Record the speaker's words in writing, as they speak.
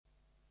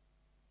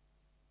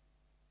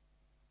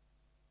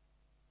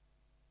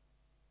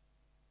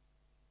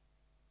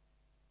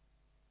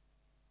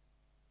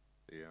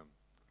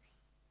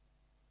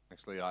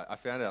Actually, I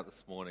found out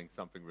this morning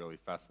something really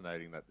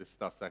fascinating, that this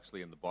stuff's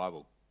actually in the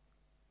Bible.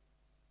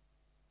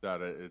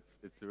 That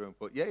it's real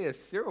important. Yeah,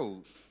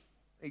 Cyril,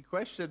 he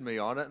questioned me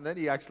on it, and then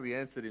he actually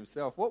answered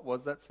himself. What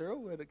was that,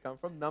 Cyril? Where did it come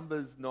from?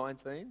 Numbers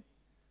 19?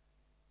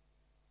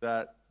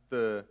 That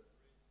the...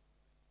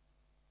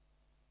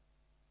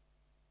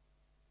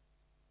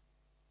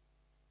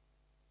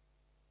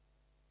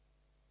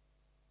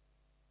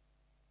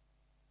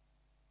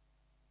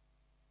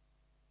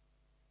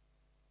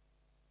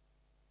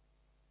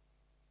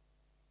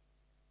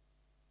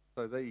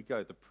 So there you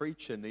go. The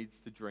preacher needs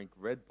to drink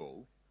Red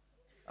Bull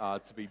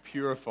to be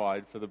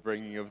purified for the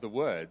bringing of the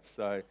word.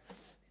 So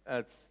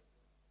that's...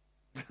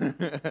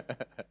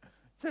 said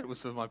it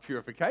was for my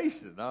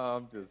purification. No,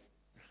 I'm just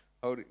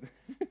holding...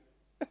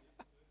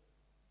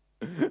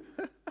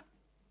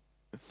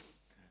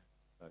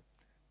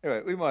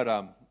 Anyway, we might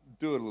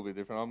do it a little bit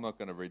different. I'm not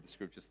going to read the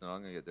scriptures now.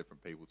 I'm going to get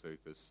different people too,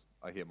 because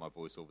I hear my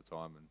voice all the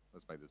time, and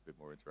let's make this a bit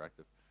more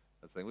interactive.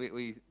 That's the thing.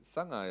 We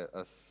sung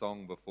a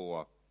song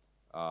before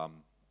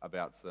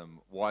about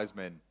some wise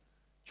men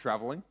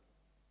traveling,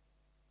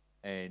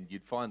 and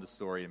you'd find the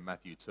story in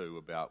Matthew 2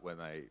 about when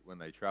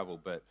they traveled.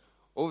 But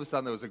all of a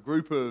sudden, there was a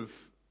group of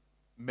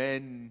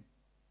men.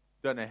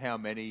 Don't know how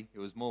many. It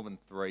was more than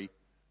 3.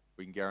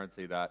 We can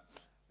guarantee that.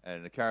 And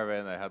in the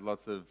caravan, they had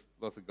lots of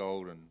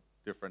gold and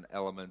different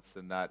elements,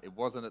 and that it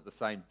wasn't at the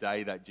same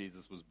day that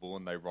Jesus was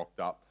born they rocked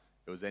up.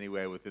 It was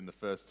anywhere within the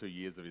first 2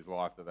 years of his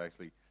life that they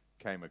actually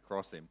came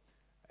across him.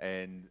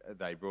 And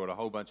they brought a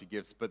whole bunch of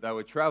gifts, but they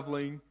were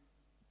traveling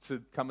to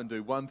come and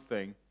do one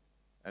thing,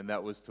 and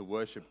that was to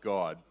worship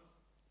God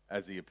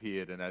as he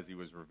appeared and as he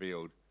was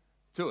revealed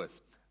to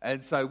us.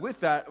 And so with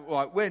that,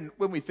 like when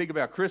we think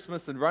about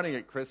Christmas and running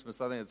at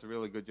Christmas, I think it's a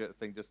really good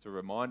thing just to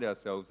remind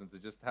ourselves and to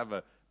just have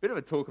a bit of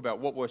a talk about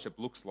what worship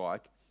looks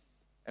like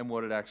and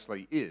what it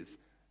actually is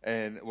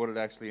and what it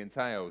actually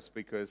entails,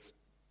 because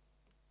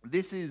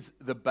this is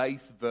the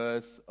base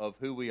verse of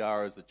who we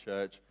are as a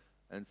church.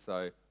 And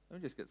so let me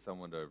just get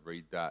someone to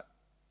read that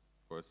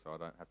for us so I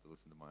don't have to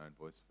listen to my own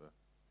voice for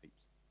heaps.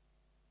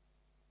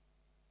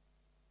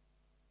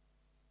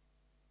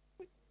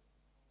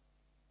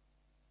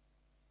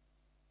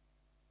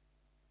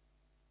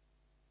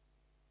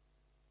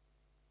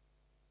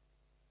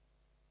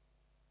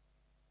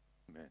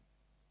 Amen.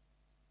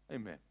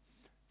 Amen.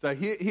 So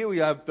here we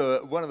have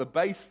one of the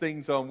base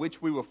things on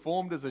which we were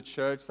formed as a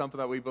church, something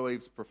that we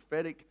believe is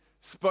prophetic,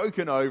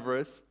 spoken over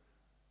us,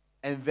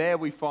 and there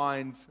we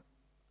find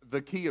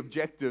the key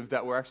objective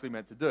that we're actually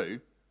meant to do: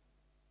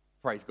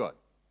 praise God.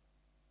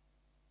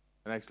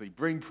 And actually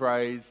bring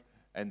praise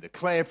and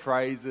declare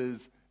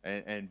praises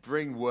and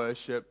bring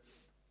worship.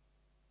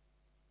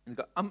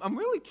 And I'm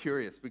really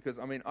curious because,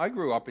 I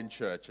grew up in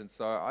church, and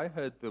so I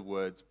heard the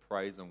words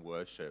praise and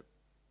worship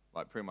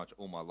like pretty much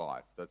all my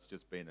life. That's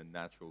just been a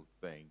natural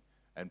thing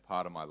and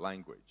part of my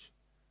language.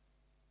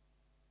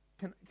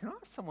 Can I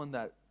ask someone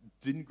that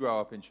didn't grow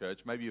up in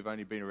church, maybe you've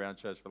only been around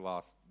church for the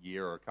last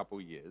year or a couple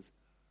of years,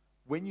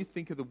 when you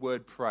think of the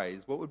word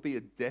praise, what would be a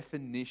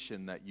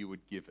definition that you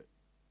would give it?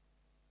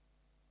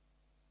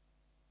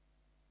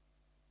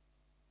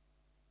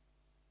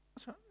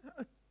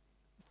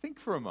 Think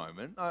for a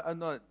moment. I'm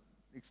not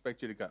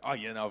expect you to go, oh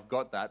yeah, no, I've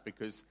got that,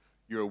 because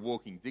you're a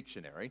walking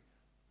dictionary.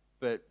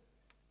 But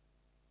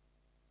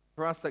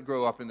for us that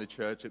grow up in the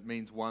church, it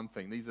means one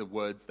thing. These are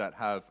words that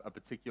have a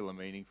particular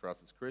meaning for us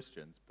as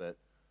Christians, but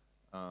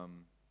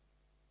I'm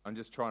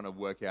just trying to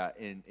work out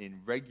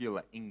in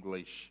regular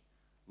English,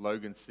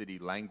 Logan City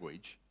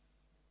language,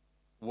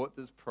 what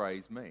does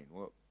praise mean?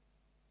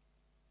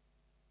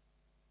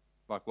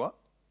 Like what?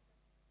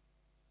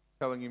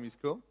 Telling him he's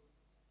cool?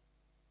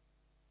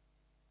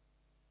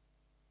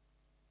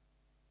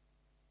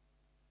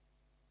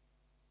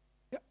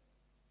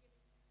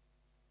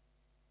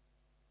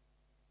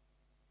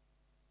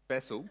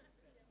 Special.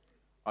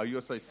 Oh,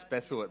 you're so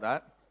special at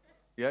that.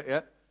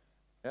 Yeah,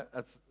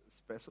 that's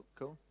special.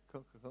 Cool.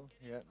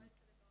 Yeah.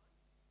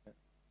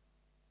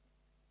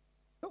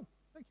 Cool,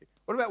 thank you.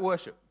 What about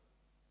worship?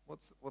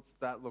 What's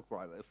that look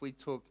like? If we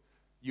took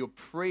your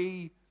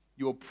pre-Jesus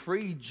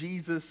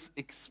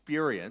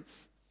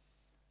experience,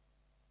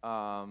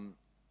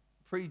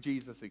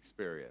 pre-Jesus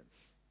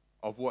experience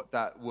of what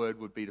that word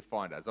would be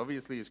defined as.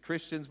 Obviously, as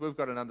Christians, we've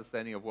got an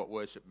understanding of what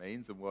worship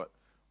means and what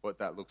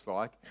that looks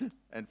like.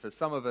 And for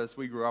some of us,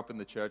 we grew up in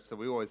the church, so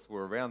we always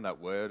were around that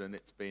word, and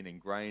it's been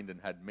ingrained and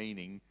had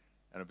meaning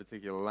in a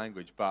particular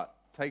language. But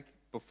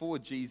before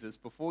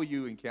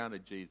you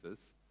encountered Jesus,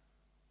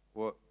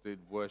 what did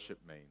worship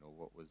mean, or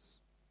what was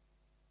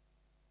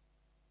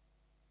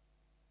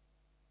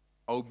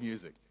old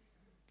music?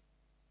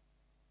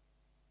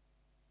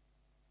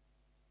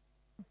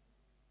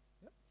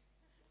 Yep.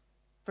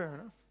 Fair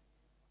enough.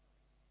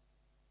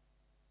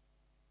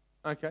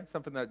 Okay,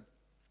 something that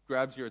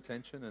grabs your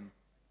attention. And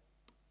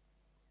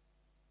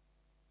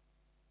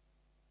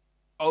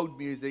old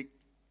music,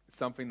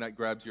 something that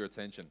grabs your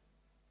attention.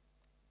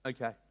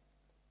 Okay,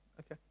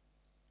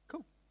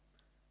 cool.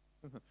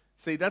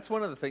 See, that's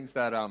one of the things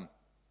that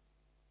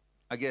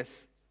I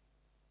guess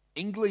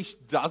English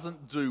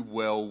doesn't do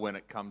well when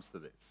it comes to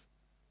this.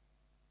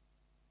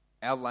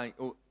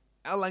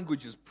 Our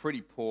language is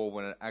pretty poor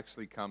when it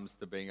actually comes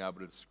to being able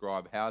to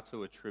describe how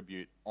to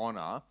attribute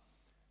honor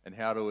and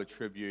how to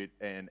attribute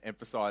and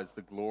emphasize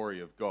the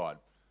glory of God.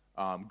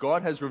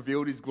 God has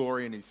revealed his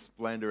glory and his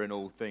splendor in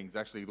all things.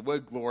 Actually, the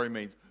word glory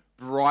means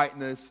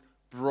brightness,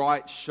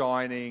 bright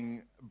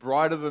shining,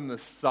 brighter than the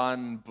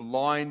sun,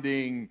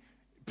 blinding,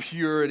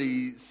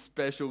 purity,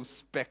 special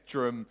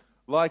spectrum.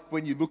 Like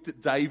when you looked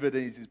at David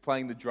and he's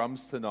playing the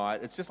drums tonight,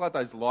 it's just like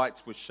those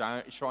lights were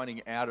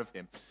shining out of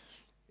him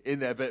in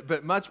there.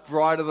 But much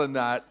brighter than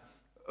that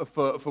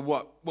for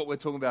what we're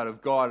talking about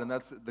of God, and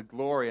that's the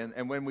glory.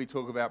 And when we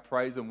talk about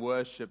praise and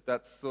worship,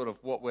 that's sort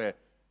of what we're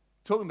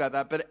talking about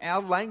that. But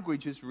our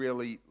language is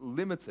really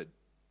limited.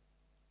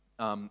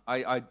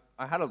 I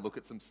had a look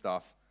at some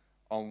stuff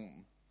on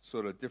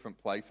sort of different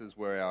places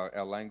where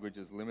our language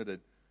is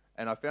limited,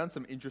 and I found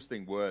some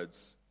interesting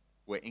words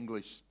where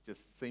English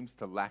just seems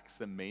to lack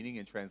some meaning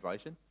in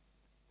translation.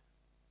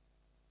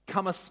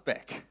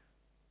 Kammerspeck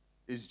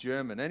is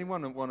German.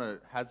 Anyone want to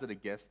hazard a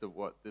guess at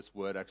what this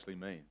word actually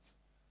means?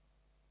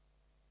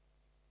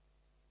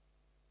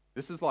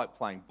 This is like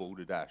playing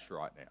balderdash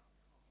right now.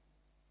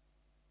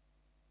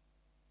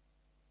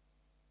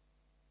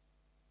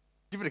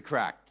 Give it a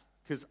crack,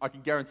 because I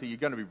can guarantee you're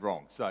going to be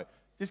wrong. So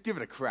just give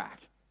it a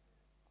crack.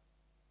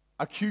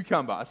 A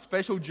cucumber, a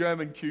special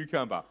German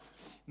cucumber.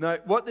 No,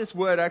 what this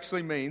word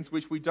actually means,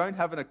 which we don't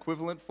have an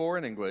equivalent for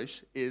in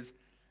English, is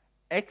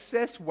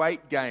excess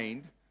weight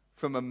gained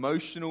from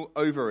emotional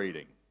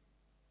overeating.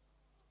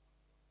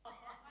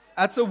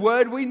 That's a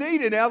word we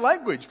need in our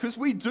language, because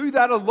we do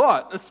that a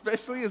lot,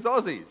 especially as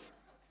Aussies.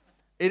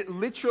 It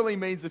literally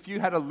means, if you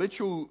had a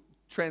literal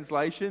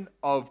translation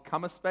of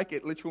Kammerspeck,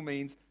 it literally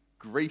means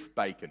grief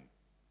bacon.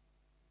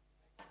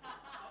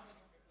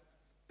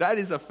 That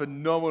is a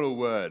phenomenal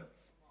word.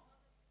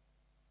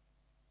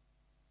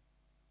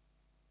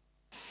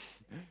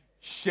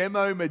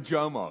 Shemo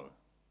Majomo.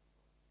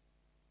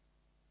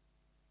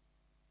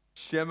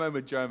 Shemo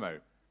Majomo.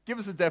 Give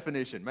us a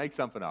definition. Make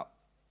something up.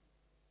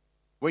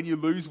 When you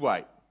lose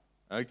weight.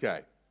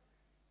 Okay.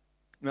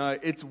 No,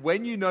 it's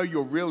when you know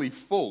you're really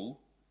full,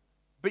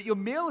 but your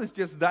meal is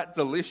just that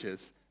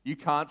delicious, you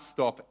can't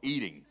stop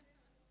eating.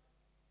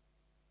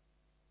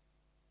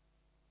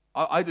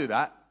 I do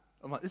that.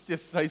 I'm like, this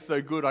just tastes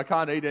so good, I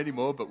can't eat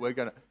anymore, but we're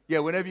going to... Yeah,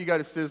 whenever you go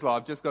to Sizzler,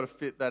 I've just got to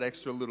fit that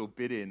extra little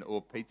bit in,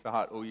 or Pizza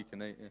Hut, all you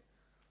can eat. Yeah.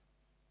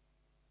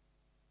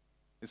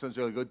 This one's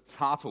really good.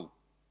 Turtle.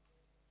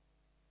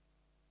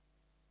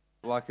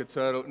 Like a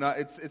turtle. No,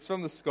 it's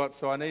from the Scots,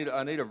 so I need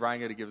a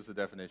ranger to give us a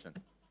definition.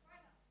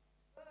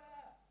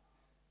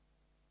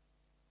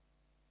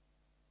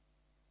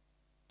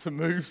 To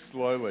move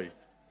slowly.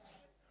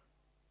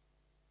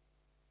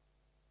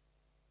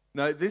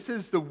 No, this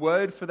is the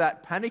word for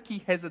that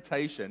panicky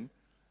hesitation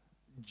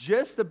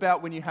just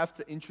about when you have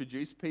to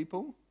introduce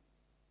people,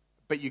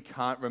 but you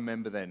can't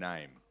remember their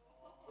name.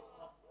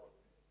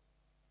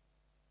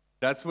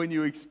 That's when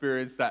you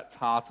experience that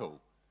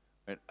turtle.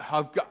 And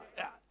I've got...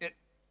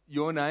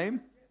 Your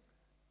name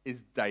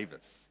is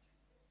Davis.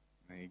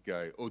 There you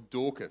go. Or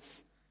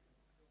Dorcas.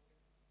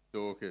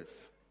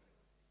 Dorcas.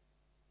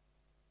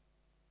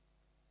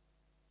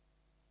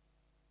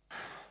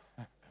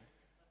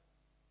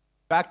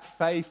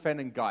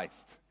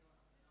 Backfeifenengeist.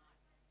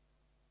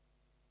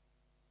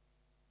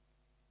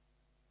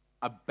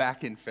 A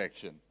back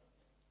infection.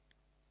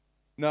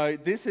 No,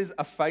 this is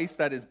a face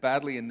that is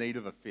badly in need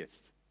of a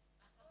fist.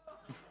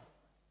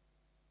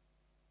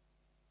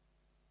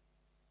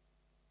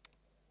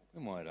 I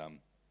might,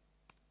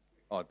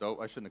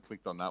 I shouldn't have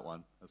clicked on that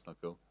one. That's not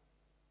cool.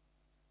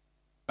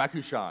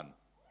 Bakushan.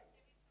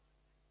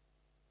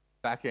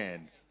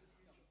 Backhand.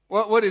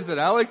 What is it,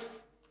 Alex?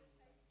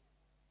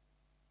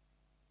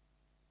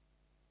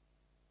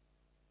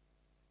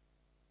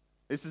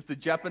 This is the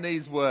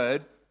Japanese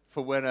word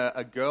for when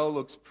a girl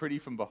looks pretty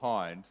from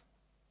behind,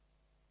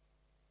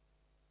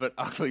 but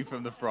ugly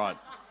from the front.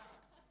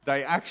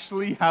 They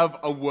actually have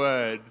a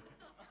word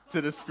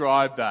to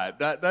describe that.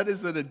 That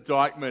is an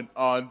indictment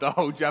on the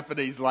whole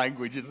Japanese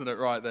language, isn't it,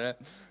 right there?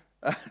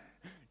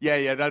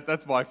 Yeah,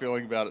 that's my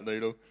feeling about it,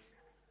 Noodle.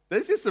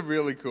 There's just some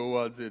really cool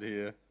ones in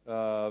here.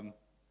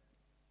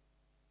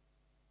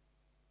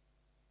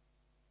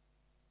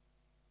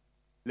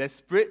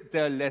 L'esprit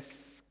de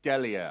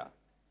l'escalier.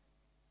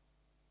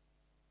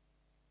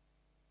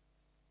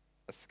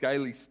 A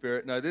scaly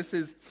spirit. No, this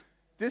is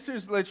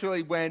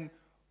literally when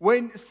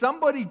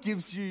somebody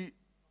gives you,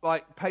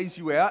 like, pays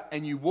you out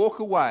and you walk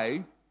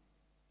away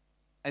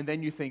and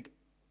then you think,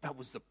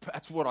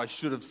 that's what I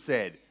should have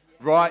said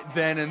right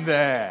then and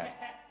there.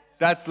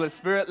 That's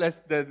l'esprit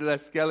de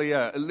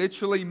l'escalier. It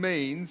literally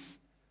means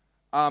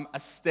a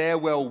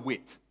stairwell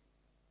wit.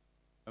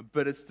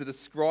 But it's to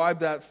describe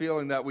that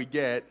feeling that we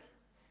get.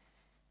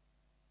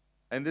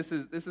 And this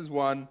is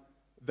one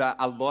that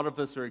a lot of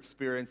us are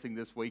experiencing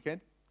this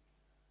weekend.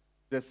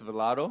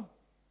 Desvelado.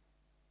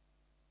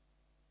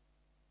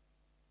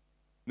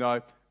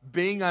 No,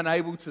 being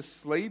unable to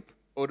sleep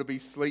or to be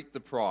sleep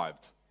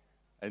deprived.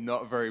 and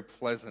not very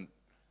pleasant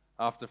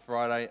after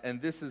Friday.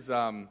 And this is,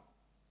 I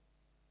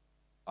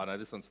know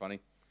this one's funny.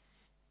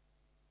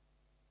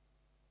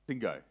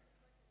 Tingo.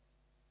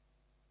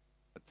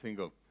 A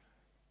tingle.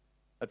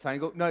 A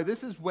tangle? No,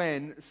 this is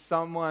when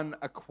someone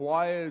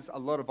acquires a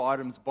lot of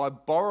items by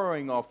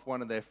borrowing off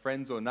one of their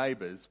friends or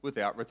neighbors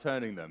without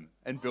returning them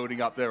and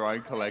building up their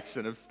own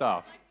collection of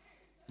stuff.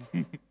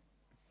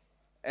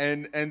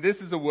 And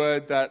this is a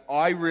word that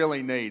I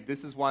really need.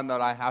 This is one that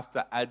I have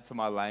to add to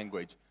my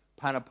language.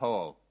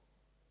 Panapoa.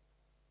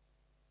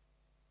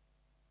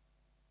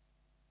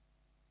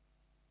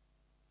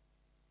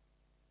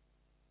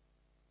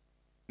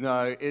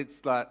 No,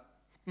 it's like,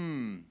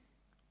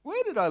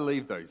 where did I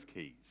leave those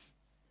keys?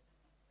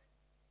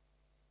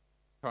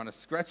 Trying to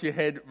scratch your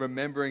head,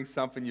 remembering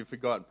something you've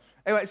forgotten.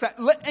 Anyway, so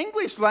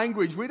English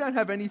language, we don't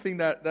have anything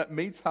that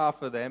meets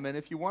half of them. And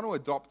if you want to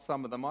adopt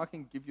some of them, I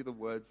can give you the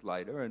words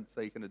later, and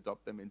so you can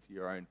adopt them into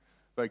your own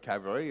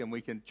vocabulary, and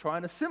we can try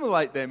and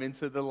assimilate them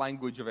into the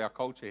language of our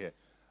culture here.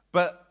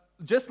 But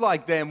just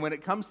like them, when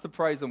it comes to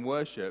praise and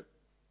worship,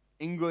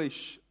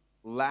 English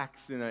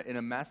lacks in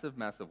a massive,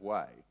 massive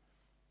way.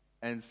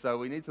 And so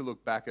we need to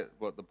look back at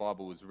what the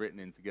Bible was written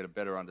in to get a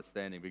better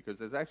understanding, because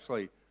there's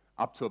actually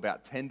up to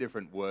about 10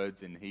 different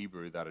words in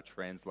Hebrew that are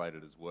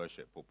translated as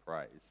worship or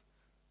praise.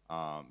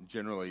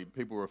 Generally,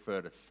 people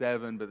refer to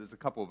 7, but there's a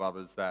couple of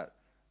others that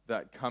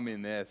come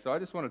in there. So I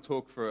just want to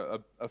talk for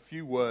a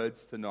few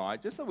words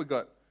tonight, just so we've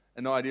got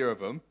an idea of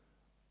them,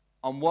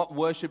 on what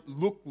worship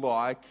looked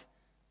like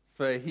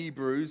for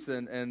Hebrews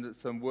and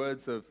some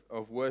words of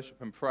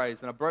worship and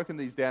praise. And I've broken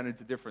these down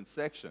into different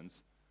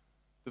sections.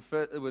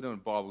 We're doing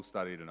Bible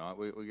study tonight.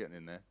 We're getting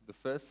in there. The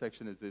first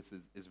section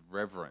is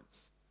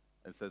reverence.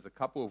 It says a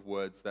couple of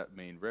words that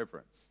mean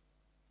reverence.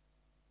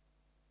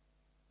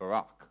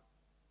 Barack.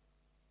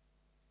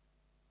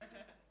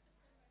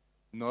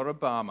 Not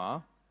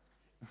Obama.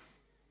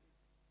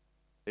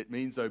 It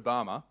means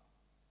Obama.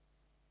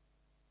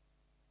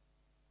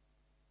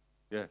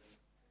 Yes.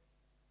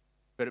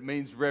 But it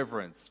means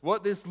reverence.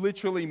 What this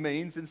literally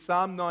means, in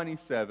Psalm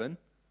 97,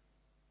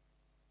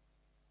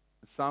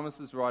 the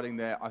psalmist is writing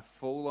there, I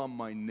fall on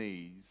my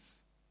knees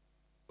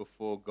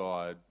before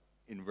God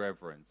in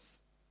reverence.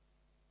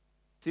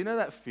 So you know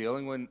that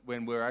feeling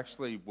when we're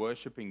actually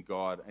worshiping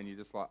God and you're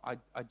just like,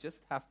 I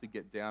just have to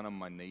get down on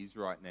my knees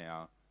right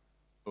now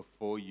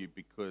before you,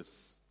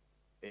 because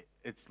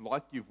it's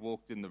like you've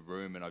walked in the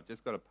room and I've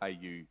just got to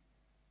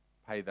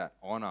pay that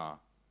honor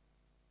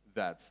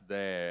that's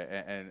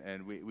there.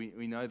 And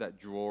we know that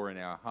draw in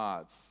our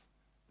hearts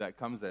that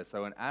comes there.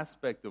 So an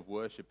aspect of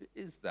worship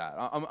is that.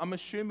 I'm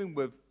assuming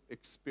we've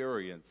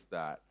experienced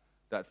that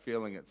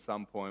feeling at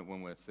some point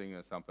when we're singing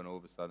or something. All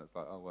of a sudden it's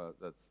like, oh, well,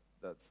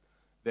 that's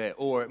there.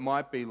 Or it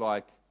might be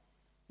like,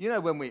 you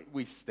know, when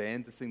we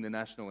stand to sing the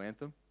national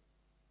anthem?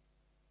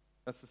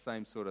 That's the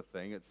same sort of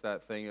thing. It's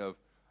that thing of,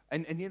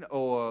 and you know,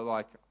 or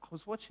like, I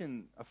was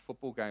watching a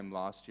football game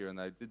last year and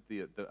they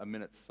did a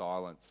minute's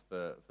silence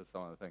for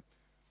some of the thing.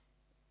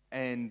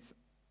 And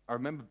I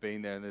remember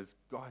being there and there's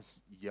guys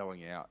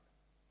yelling out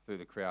through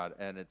the crowd,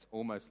 and it's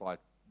almost like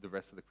the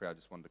rest of the crowd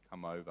just wanted to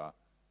come over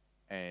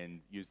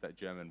and use that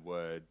German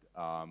word,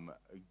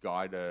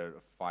 Geide,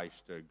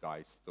 Feister,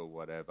 Geist, or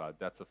whatever.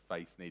 That's a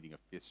face needing a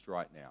fist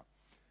right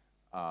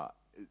now.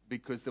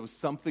 Because there was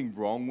something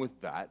wrong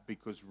with that,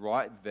 because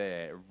right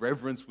there,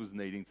 reverence was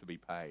needing to be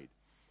paid.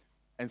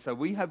 And so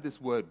we have this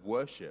word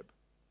worship,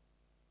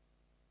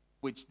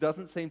 which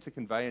doesn't seem to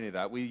convey any of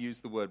that. We use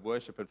the word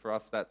worship, and for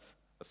us that's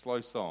a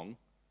slow song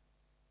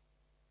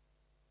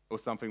or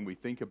something we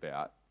think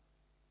about.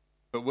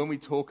 But when we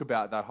talk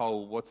about that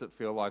whole, what's it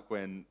feel like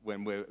when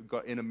we've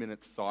got in a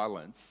minute's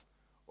silence,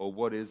 or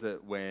what is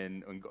it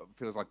when it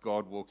feels like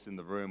God walks in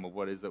the room, or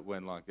what is it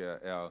when like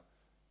our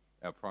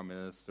Prime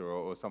Minister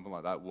or something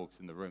like that walks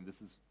in the room,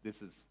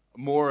 this is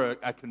more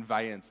a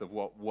conveyance of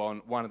what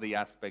one of the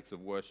aspects of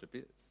worship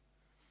is.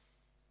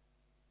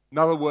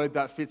 Another word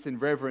that fits in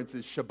reverence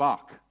is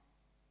shabak.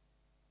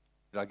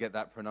 Did I get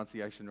that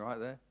pronunciation right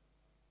there?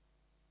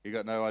 You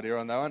got no idea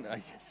on that one? Oh,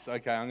 yes,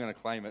 okay, I'm going to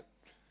claim it.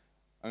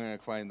 I'm going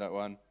to claim that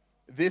one.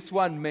 This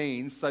one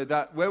means, so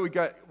that where we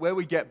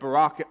get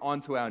Barak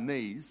onto our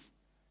knees,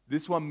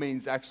 this one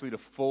means actually to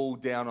fall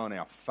down on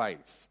our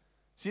face.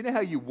 So you know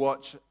how you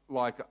watch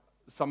like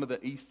some of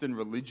the Eastern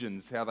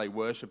religions, how they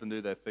worship and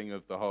do their thing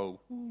of the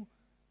whole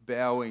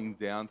bowing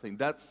down thing?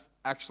 That's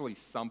actually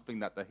something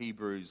that the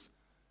Hebrews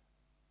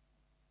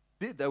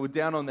did. They were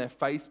down on their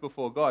face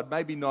before God.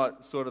 Maybe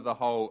not sort of the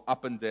whole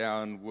up and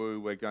down, woo,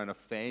 we're going to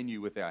fan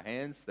you with our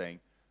hands thing,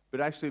 but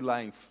actually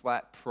laying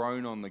flat,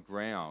 prone on the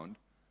ground.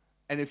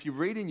 And if you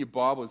read in your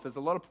Bibles, there's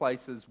a lot of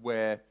places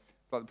where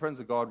it's like the presence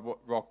of God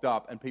rocked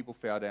up and people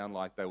fell down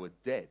like they were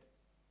dead.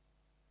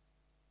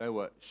 They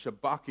were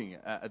shabaking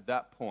at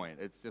that point.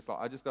 It's just like,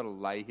 I just got to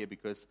lay here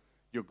because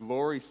your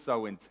glory's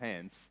so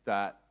intense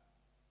that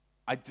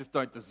I just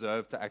don't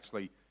deserve to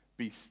actually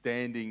be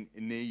standing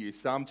near you.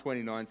 Psalm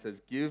 29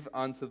 says, give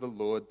unto the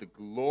Lord the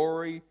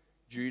glory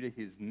due to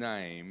his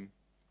name.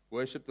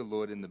 Worship the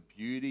Lord in the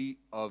beauty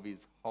of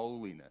his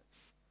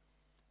holiness.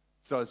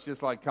 So it's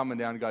just like coming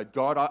down and go,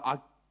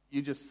 God,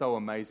 you're just so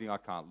amazing, I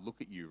can't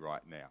look at you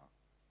right now.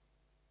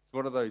 It's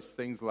one of those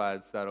things,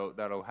 lads,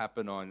 that'll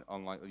happen on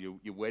like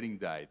your wedding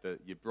day, that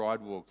your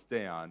bride walks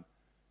down,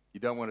 you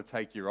don't want to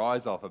take your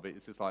eyes off of it.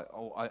 It's just like,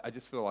 I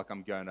just feel like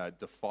I'm going to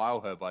defile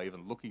her by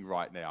even looking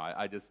right now.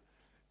 I just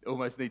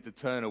almost need to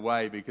turn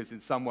away because in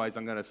some ways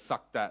I'm going to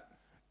suck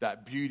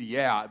that beauty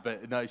out.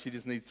 But no, she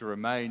just needs to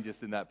remain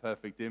just in that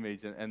perfect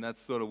image. And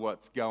that's sort of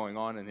what's going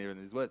on in here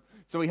in these words.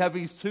 So we have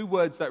these two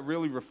words that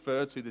really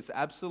refer to this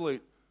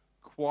absolute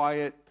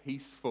quiet,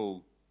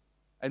 peaceful.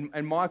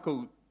 And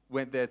Michael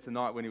went there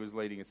tonight when he was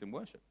leading us in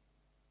worship.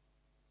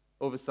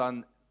 All of a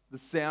sudden, the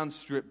sound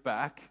stripped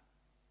back.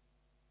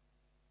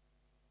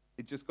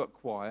 It just got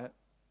quiet.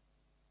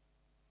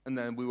 And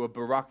then we were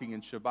baruching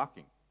and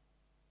shabaching.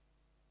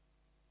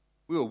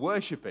 We were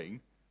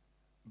worshipping,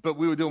 but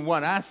we were doing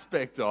one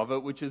aspect of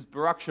it, which is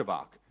baruch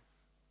shabach,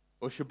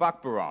 or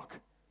shabach baruch.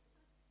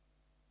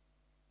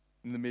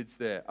 In the midst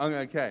there.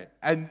 Okay.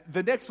 And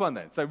the next one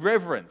then. So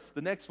reverence.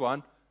 The next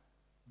one,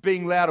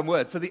 being loud in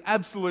words. So the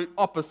absolute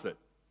opposite.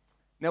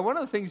 Now, one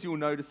of the things you'll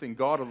notice in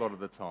God a lot of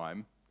the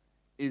time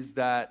is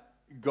that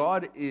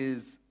God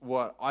is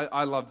what,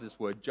 I love this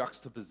word,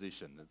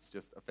 juxtaposition. It's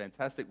just a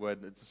fantastic word,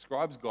 and it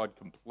describes God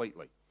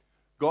completely.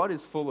 God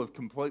is full of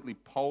completely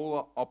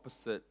polar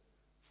opposite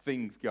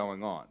things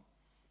going on.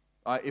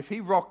 If he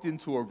rocked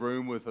into a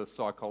room with a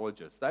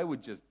psychologist, they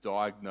would just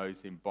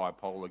diagnose him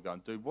bipolar,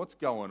 going, dude, what's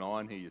going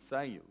on here? You're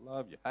saying you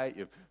love, you hate,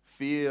 you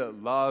fear,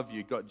 love,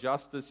 you got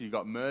justice, you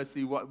got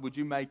mercy. What would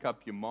you make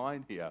up your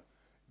mind here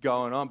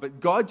going on?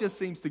 But God just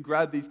seems to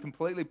grab these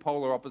completely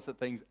polar opposite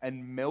things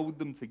and meld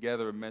them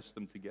together and mesh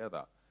them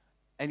together.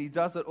 And he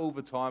does it all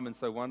the time and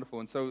so wonderful.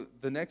 And so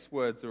the next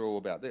words are all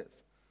about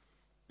this.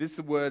 This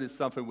word is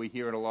something we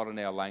hear it a lot in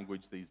our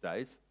language these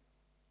days.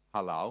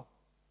 Halal.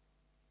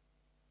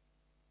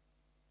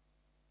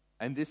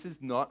 And this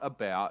is not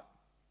about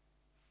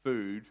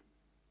food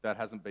that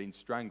hasn't been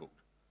strangled.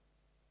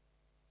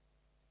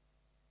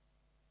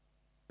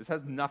 This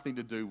has nothing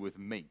to do with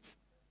meat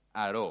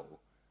at all,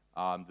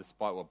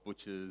 despite what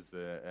butchers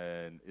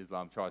and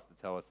Islam tries to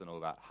tell us and all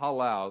that.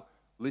 Halal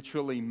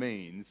literally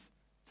means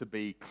to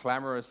be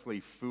clamorously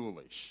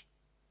foolish,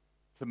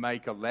 to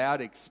make a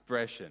loud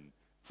expression,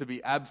 to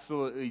be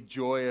absolutely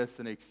joyous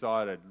and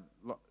excited.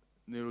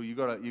 Noodle, you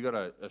got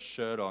a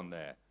shirt on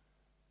there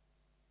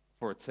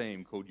for a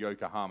team called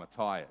Yokohama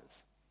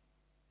Tires.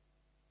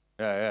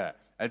 Yeah.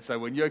 And so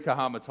when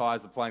Yokohama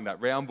Tires are playing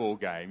that round ball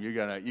game, you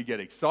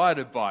get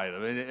excited by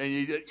them, and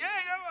you just,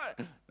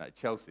 yeah. No,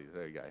 Chelsea.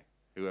 There you go.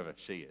 Whoever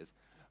she is,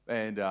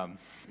 and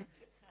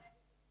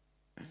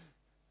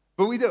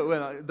but we do.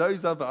 Well,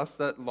 those of us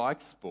that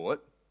like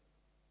sport,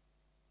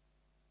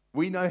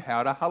 we know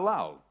how to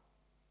halal.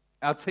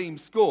 Our team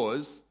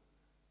scores,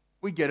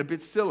 we get a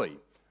bit silly.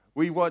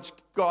 We watch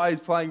guys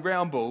playing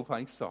round ball,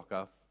 playing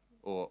soccer,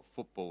 or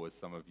football as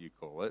some of you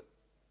call it.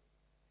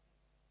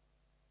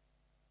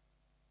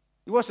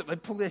 You watch it, they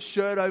pull their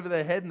shirt over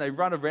their head and they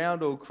run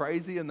around all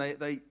crazy, and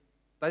they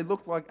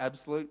look like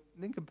absolute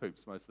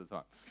nincompoops most of the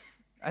time.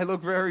 They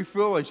look very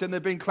foolish, and they're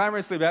being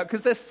clamorously about it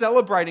because they're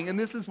celebrating, and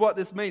this is what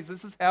this means.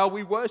 This is how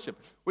we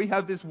worship. We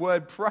have this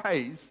word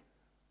praise,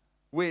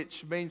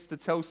 which means to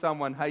tell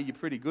someone, hey, you're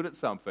pretty good at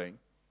something.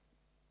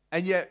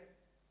 And yet,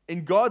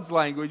 in God's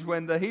language,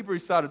 when the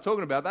Hebrews started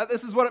talking about that,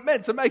 this is what it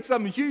meant, to make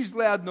some huge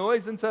loud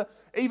noise and to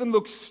even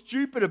look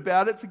stupid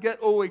about it, to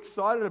get all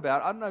excited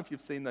about it. I don't know if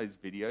you've seen those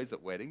videos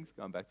at weddings,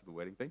 going back to the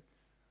wedding thing,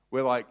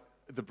 where like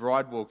the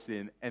bride walks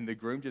in and the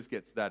groom just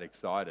gets that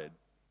excited.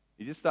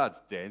 He just starts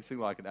dancing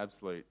like an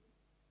absolute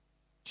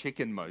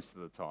chicken most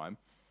of the time.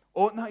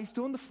 Or no, he's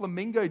doing the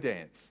flamingo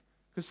dance,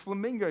 because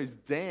flamingos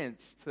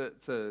dance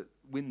to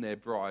win their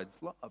bride's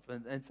love.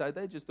 And so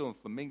they're just doing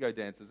flamingo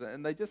dances,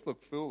 and they just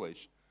look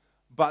foolish.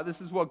 But this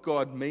is what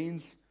God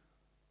means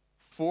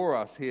for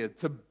us here,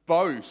 to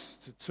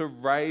boast, to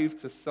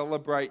rave, to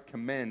celebrate,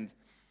 commend.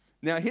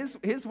 Now,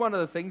 here's one of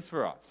the things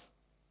for us.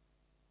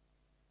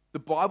 The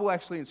Bible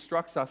actually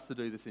instructs us to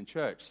do this in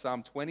church.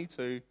 Psalm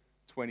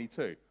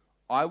 22:22.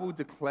 I will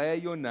declare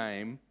your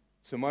name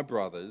to my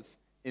brothers.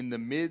 In the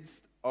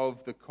midst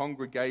of the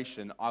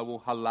congregation, I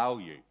will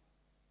halal you.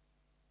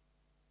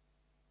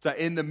 So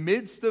in the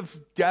midst of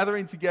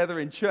gathering together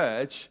in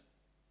church,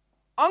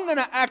 I'm going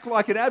to act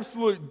like an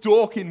absolute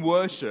dork in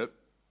worship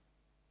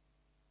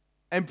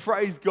and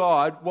praise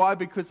God. Why?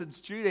 Because it's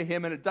due to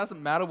Him, and it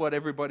doesn't matter what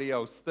everybody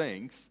else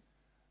thinks,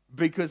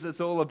 because it's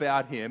all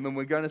about Him, and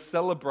we're going to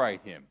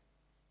celebrate Him.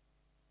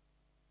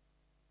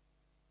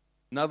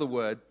 Another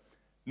word,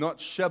 not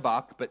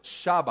shabach, but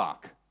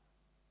shabach.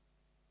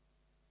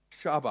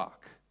 Shabach.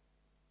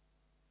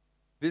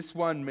 This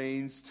one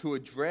means to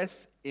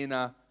address in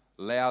a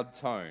loud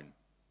tone.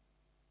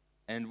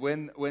 And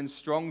when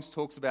Strong's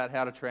talks about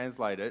how to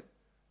translate it,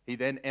 he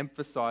then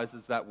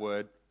emphasizes that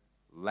word,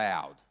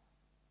 loud.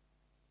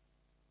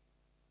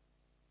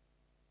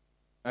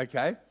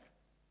 Okay?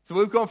 So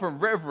we've gone from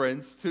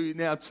reverence to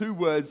now two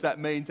words that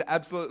mean to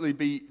absolutely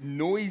be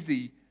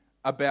noisy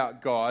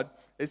about God.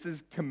 This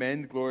is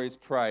commend, glorious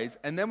praise.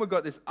 And then we've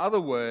got this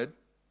other word,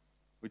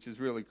 which is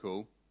really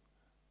cool.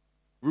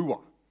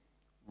 Ruah.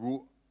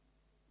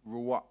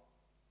 Ruah.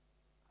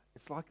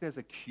 It's like there's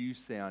a Q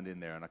sound in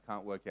there, and I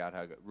can't work out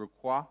how to go.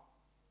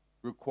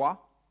 Ruqua.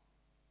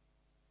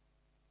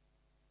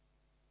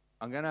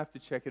 I'm going to have to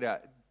check it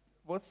out.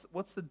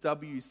 What's the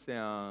W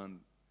sound?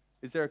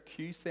 Is there a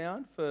Q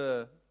sound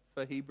for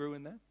Hebrew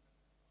in there?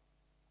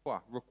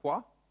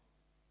 Ruqua.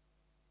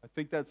 I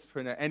think that's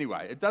pronounced.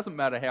 Anyway, it doesn't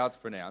matter how it's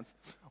pronounced.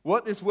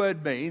 What this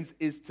word means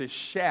is to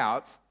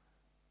shout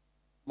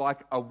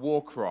like a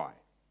war cry.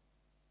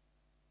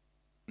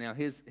 Now,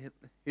 here's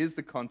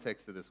the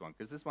context of this one,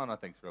 because this one I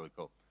think is really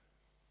cool.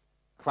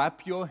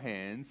 Clap your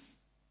hands,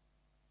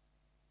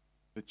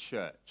 the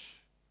church.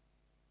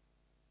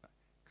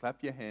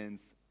 Clap your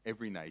hands,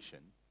 every nation.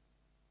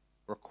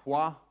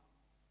 Require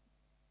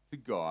to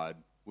God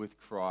with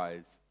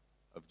cries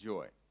of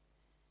joy.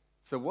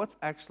 So what's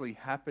actually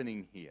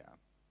happening here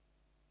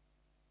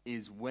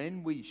is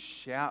when we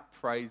shout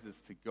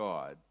praises to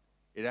God,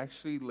 it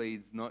actually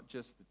leads not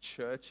just the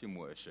church in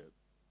worship,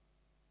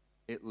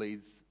 it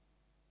leads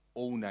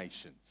all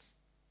nations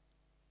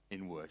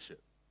in worship.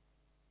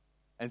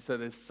 And so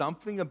there's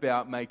something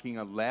about making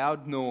a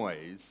loud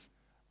noise,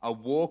 a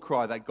war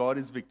cry that God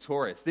is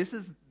victorious. This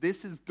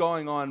is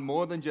going on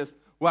more than just,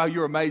 wow,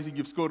 you're amazing,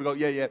 you've scored a goal.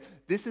 Yeah.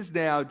 This is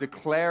now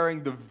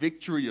declaring the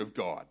victory of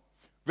God,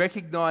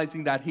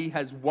 recognizing that he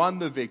has won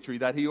the victory,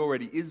 that he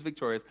already is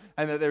victorious,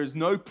 and that there is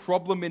no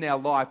problem in our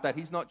life, that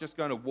he's not just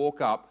going to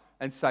walk up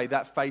and say,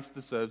 that face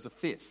deserves a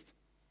fist.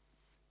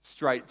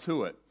 Straight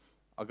to it.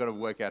 I've got to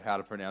work out how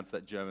to pronounce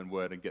that German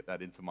word and get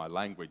that into my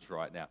language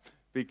right now.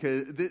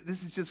 Because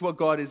this is just what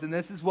God is, and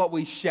this is what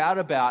we shout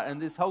about.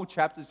 And this whole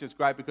chapter is just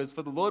great, because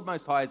for the Lord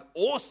Most High is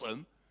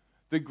awesome,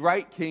 the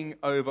great King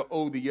over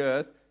all the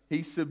earth.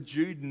 He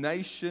subdued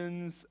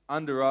nations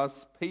under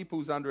us,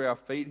 peoples under our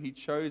feet. He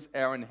chose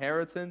our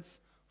inheritance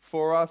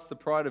for us, the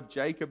pride of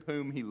Jacob,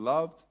 whom he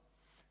loved.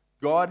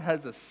 God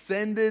has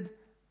ascended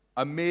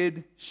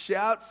amid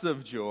shouts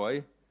of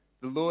joy.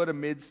 The Lord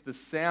amidst the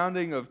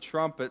sounding of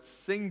trumpets.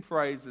 Sing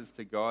praises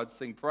to God.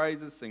 Sing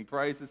praises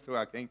to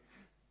our King.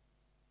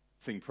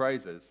 Sing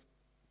praises.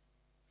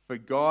 For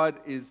God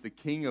is the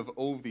King of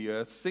all the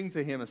earth. Sing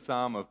to him a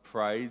psalm of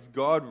praise.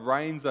 God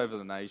reigns over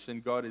the nation.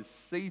 God is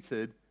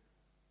seated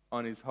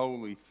on his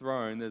holy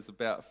throne. There's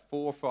about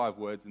 4 or 5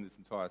 words in this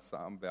entire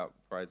psalm about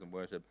praise and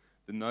worship.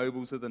 The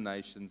nobles of the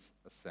nations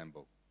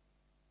assemble.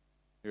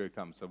 Here it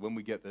comes. So when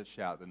we get the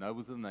shout, the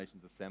nobles of the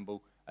nations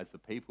assemble as the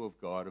people of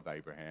God of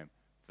Abraham.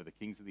 For the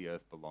kings of the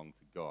earth belong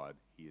to God.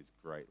 He is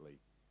greatly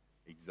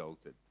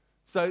exalted.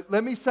 So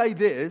let me say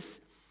this.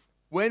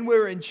 When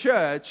we're in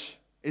church,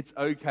 it's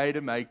okay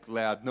to make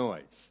loud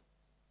noise.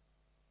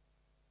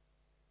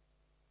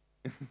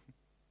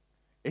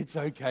 It's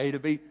okay to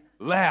be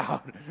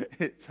loud.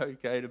 It's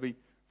okay to be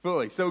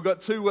foolish. So we've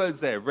got 2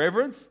 words there.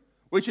 Reverence,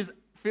 which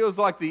feels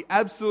like the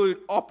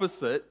absolute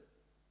opposite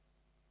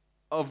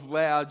of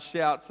loud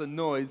shouts and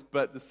noise,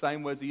 but the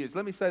same words are used.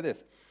 Let me say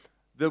this.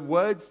 The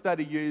words that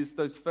are used,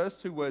 those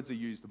first 2 words are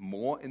used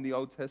more in the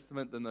Old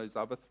Testament than those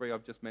other 3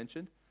 I've just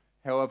mentioned.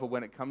 However,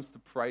 when it comes to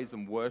praise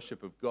and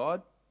worship of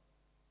God,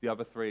 the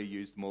other 3 are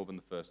used more than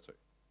the first 2.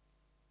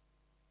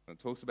 And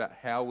it talks about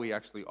how we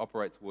actually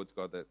operate towards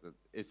God.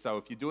 So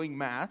if you're doing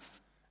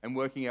maths and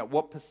working out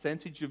what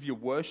percentage of your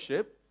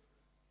worship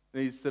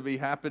needs to be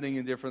happening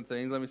in different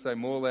things, let me say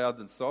more loud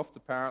than soft,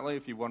 apparently,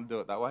 if you want to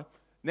do it that way.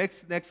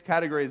 Next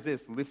category is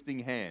this, lifting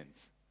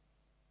hands.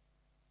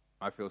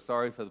 I feel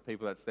sorry for the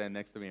people that stand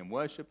next to me in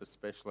worship,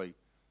 especially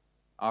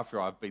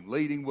after I've been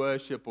leading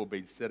worship or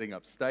been setting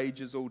up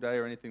stages all day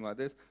or anything like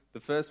this. The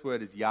first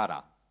word is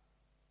yada.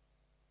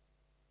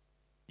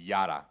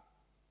 Yada.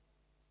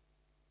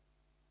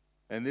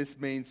 And this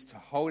means to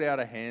hold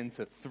out a hand,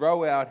 to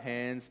throw out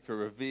hands, to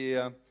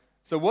revere.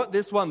 So what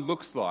this one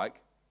looks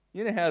like,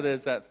 you know how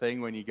there's that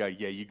thing when you go,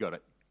 yeah, you got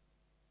it.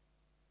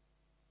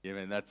 Yeah,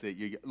 man, that's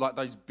it. Like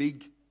those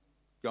big,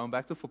 going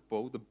back to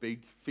football, the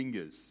big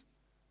fingers.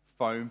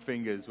 Foam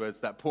fingers, where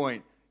it's that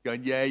point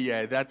going,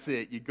 yeah, that's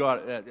it, you got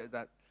it.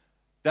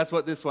 That's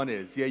what this one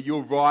is. Yeah,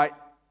 you're right,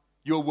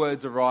 your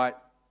words are right,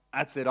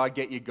 that's it, I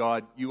get you,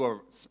 God, you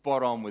are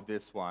spot on with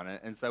this one.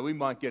 And so we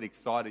might get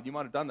excited. You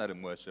might have done that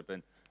in worship,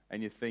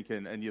 and you think,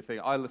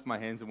 I lift my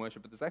hands in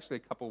worship, but there's actually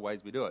a couple of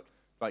ways we do it.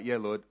 But yeah,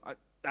 Lord,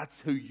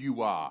 that's who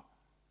you are.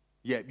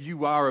 Yeah,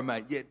 you are a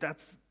mate. Yeah,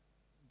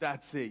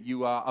 that's it.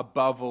 You are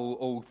above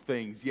all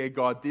things. Yeah,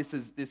 God, this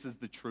is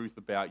the truth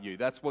about you.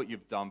 That's what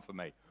you've done for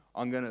me.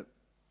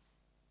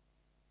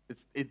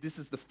 This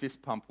is the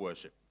fist pump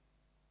worship.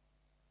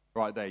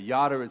 Right there.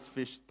 Yada is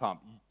fist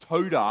pump.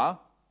 Toda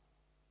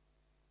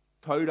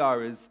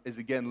is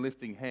again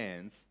lifting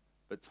hands,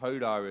 but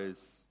Toda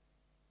is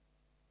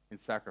in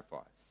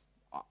sacrifice.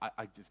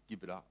 I just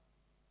give it up.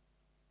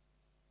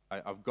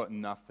 I've got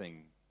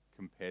nothing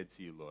compared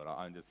to you, Lord.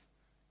 I'm just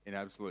in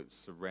absolute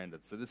surrender.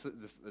 So this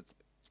it's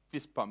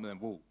fist pump, and then,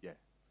 whoa, yeah.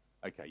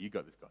 Okay, you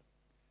got this, God.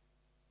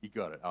 You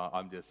got it.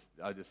 I'm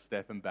just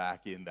stepping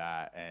back in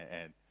that,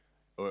 and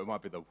Or it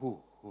might be the,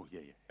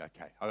 yeah,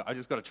 okay. I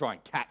just got to try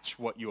and catch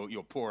what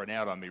you're pouring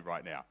out on me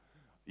right now.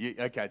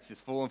 Okay, it's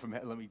just falling from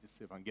heaven. Let me just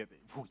see if I can get there.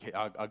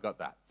 Yeah, I got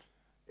that.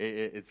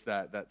 It's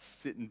that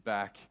sitting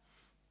back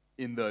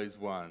in those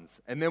ones.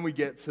 And then we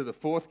get to the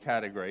fourth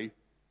category,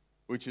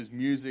 which is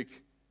music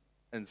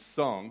and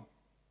song.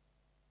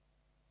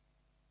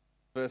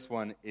 First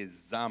one is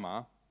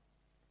zama,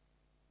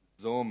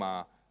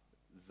 zoma,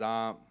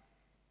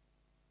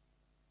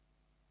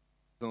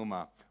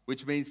 zoma,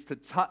 which means to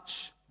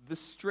touch the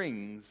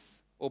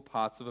strings or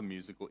parts of a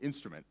musical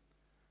instrument.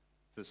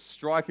 To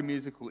strike a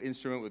musical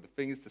instrument with the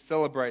fingers, to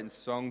celebrate in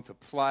song, to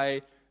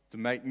play, to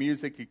make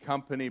music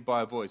accompanied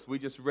by a voice. We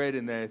just read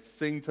in there,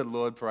 sing to the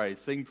Lord praise,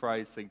 sing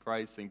praise, sing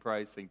praise, sing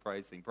praise, sing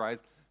praise, sing praise.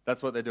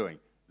 That's what they're doing,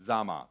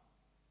 zama.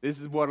 This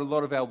is what a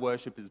lot of our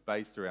worship is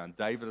based around.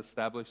 David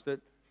established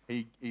it.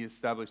 He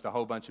established a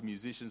whole bunch of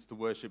musicians to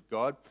worship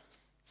God.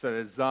 So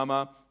there's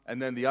zama, and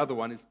then the other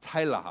one is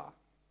teilaha.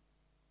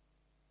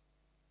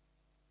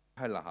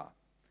 Teilaha.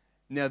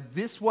 Now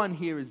this one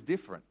here is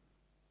different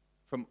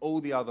from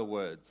all the other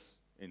words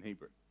in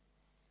Hebrew.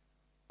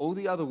 All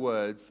the other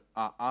words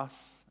are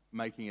us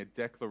making a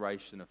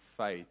declaration of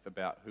faith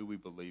about who we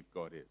believe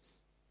God is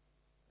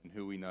and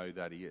who we know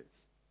that He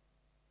is.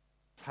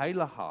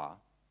 Teilaha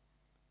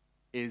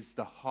is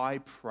the high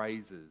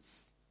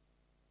praises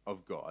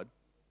of God.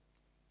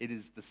 It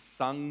is the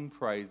sung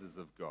praises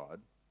of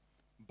God,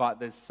 but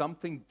there's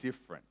something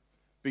different.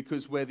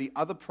 Because where the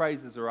other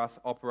praises are us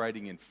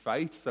operating in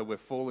faith, so we're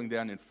falling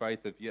down in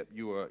faith of, yep,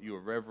 you are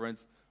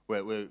reverenced.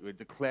 We're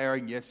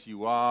declaring, yes,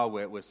 you are.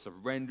 We're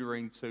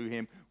surrendering to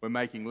Him. We're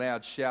making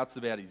loud shouts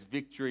about His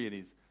victory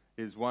and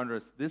His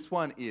wondrous. This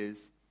one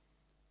is,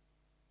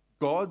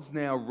 God's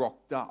now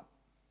rocked up.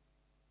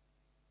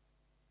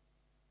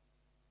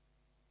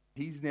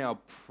 He's now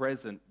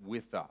present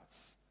with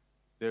us.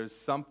 There's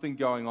something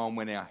going on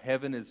when our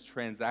heaven is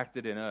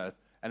transacted in earth,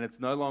 and it's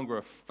no longer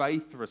a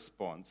faith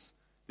response.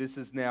 This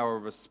is now a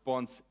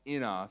response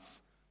in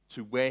us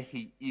to where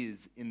He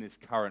is in this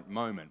current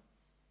moment.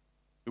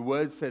 The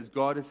word says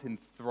God is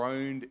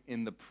enthroned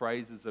in the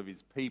praises of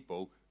His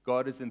people.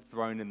 God is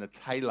enthroned in the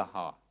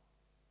teilaha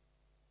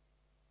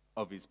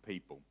of His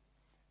people.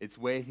 It's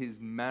where His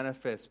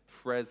manifest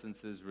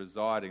presence is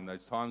residing.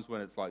 Those times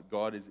when it's like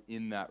God is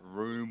in that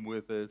room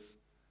with us.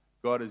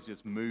 God has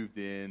just moved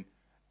in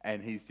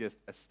and He's just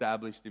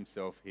established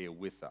Himself here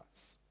with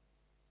us.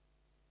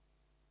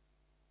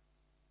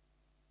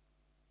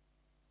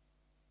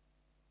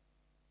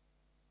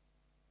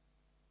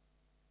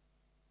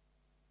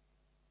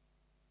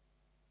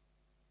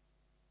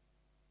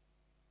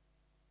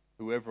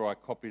 Whoever I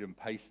copied and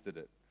pasted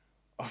it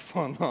off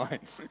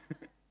online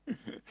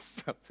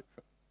spelled it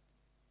wrong.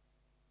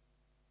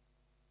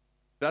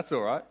 That's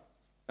all right.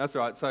 That's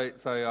all right.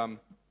 So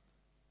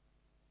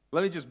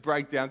let me just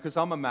break down, because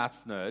I'm a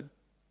maths nerd.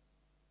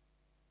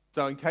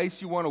 So in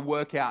case you want to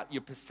work out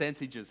your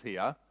percentages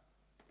here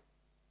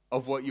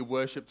of what your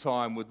worship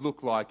time would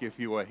look like if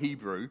you were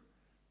Hebrew,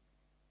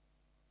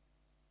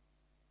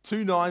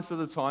 2/9 of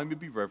the time you'd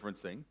be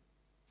reverencing,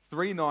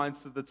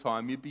 3/9 of the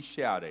time you'd be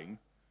shouting,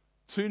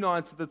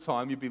 2/9 of the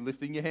time you'd be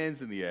lifting your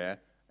hands in the air,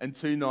 and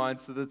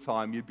 2/9 of the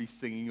time you'd be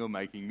singing or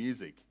making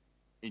music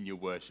in your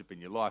worship, in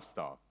your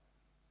lifestyle.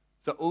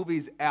 So all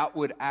these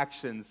outward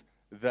actions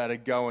that are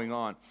going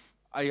on.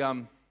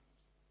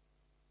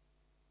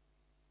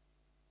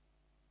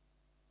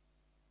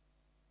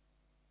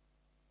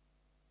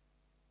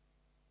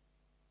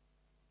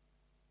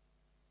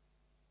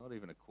 Not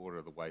even a quarter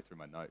of the way through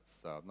my notes,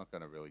 so I'm not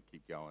going to really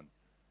keep going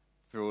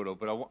through it all.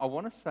 But I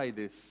want to say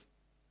this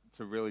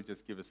to really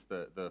just give us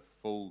the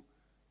full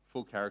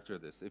character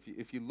of this.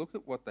 If you look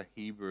at what the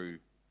Hebrew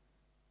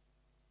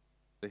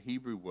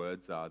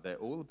words are, they're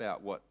all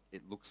about what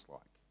it looks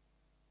like.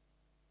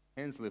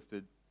 Hands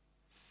lifted,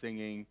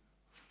 singing,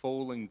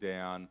 falling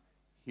down,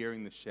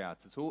 hearing the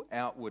shouts. It's all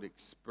outward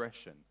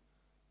expression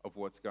of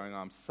what's going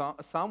on.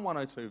 Psalm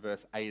 102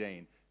 verse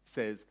 18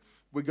 says,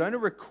 we're going to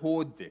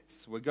record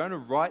this. We're going to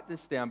write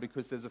this down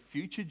because there's a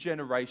future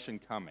generation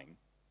coming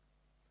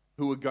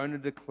who are going to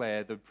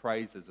declare the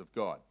praises of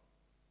God.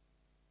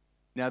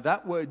 Now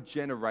that word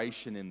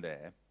generation in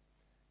there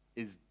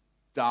is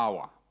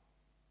dawa.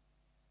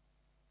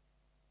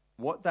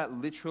 What that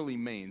literally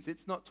means,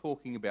 it's not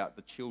talking about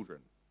the children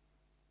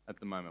at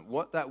the moment.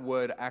 What that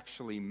word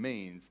actually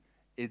means,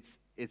 it's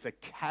a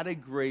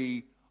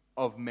category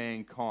of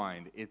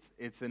mankind.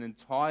 It's an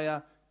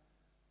entire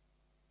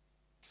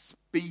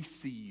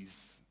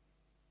species,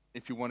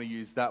 if you want to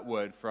use that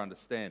word for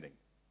understanding.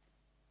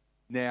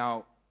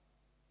 Now,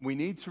 we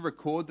need to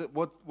record that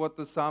what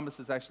the psalmist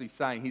is actually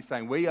saying. He's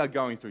saying we are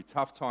going through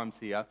tough times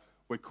here.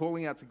 We're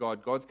calling out to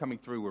God. God's coming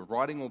through. We're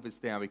writing all this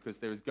down because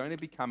there is going to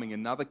be coming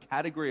another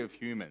category of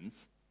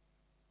humans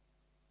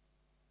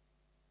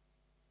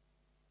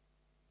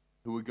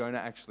who are going to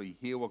actually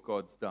hear what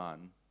God's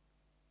done,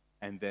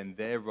 and then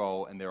their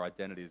role and their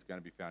identity is going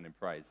to be found in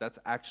praise. That's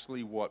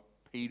actually what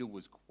Peter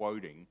was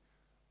quoting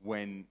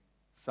when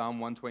Psalm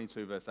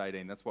 122 verse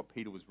 18, that's what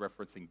Peter was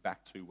referencing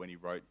back to when he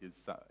wrote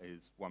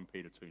his 1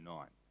 Peter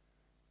 2:9.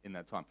 in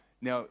that time.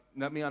 Now,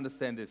 let me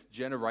understand this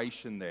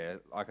generation there.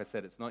 Like I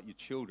said, it's not your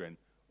children.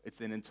 It's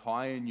an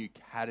entire new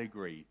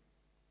category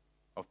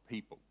of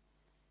people.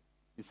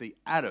 You see,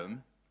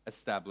 Adam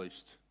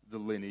established the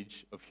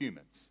lineage of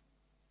humans.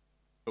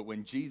 But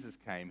when Jesus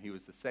came, he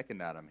was the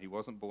second Adam. He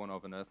wasn't born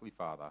of an earthly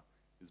father.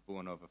 He was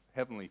born of a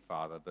heavenly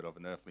father, but of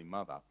an earthly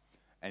mother.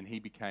 And he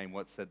became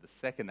what's said the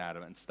second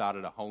Adam and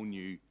started a whole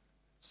new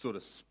sort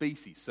of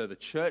species. So the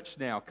church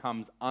now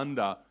comes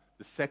under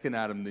the second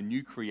Adam, the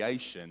new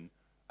creation.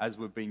 As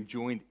we've been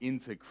joined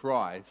into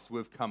Christ,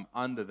 we've come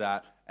under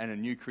that and a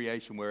new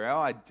creation where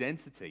our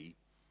identity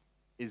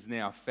is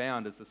now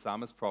found, as the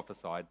psalmist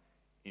prophesied,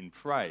 in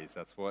praise.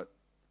 That's what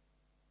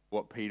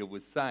Peter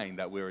was saying,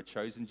 that we're a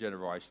chosen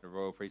generation, a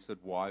royal priesthood.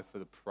 Why? For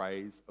the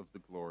praise of the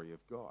glory of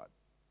God.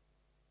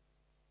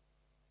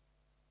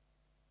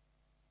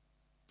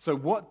 So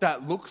what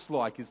that looks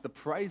like is the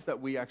praise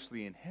that we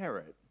actually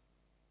inherit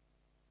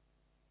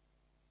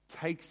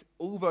takes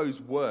all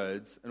those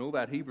words and all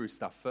that Hebrew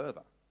stuff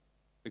further.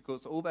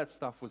 Because all that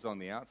stuff was on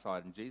the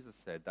outside, and Jesus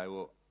said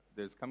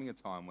there's coming a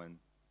time when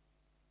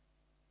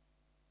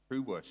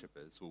true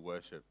worshippers will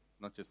worship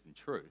not just in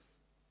truth,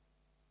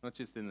 not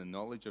just in the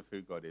knowledge of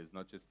who God is,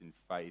 not just in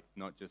faith,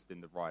 not just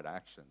in the right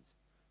actions,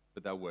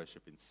 but they'll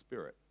worship in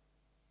spirit,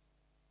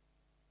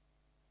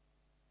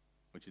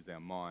 which is our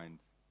mind,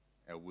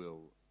 our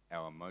will,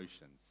 our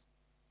emotions.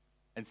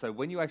 And so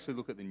when you actually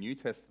look at the New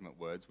Testament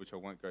words, which I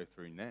won't go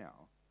through now,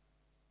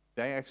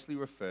 they actually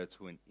refer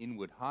to an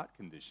inward heart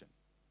condition.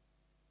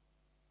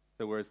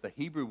 So whereas the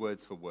Hebrew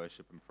words for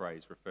worship and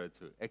praise refer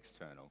to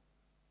external,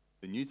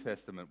 the New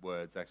Testament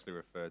words actually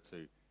refer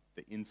to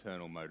the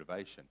internal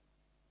motivation.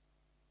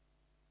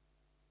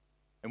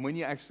 And when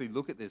you actually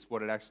look at this,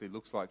 what it actually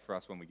looks like for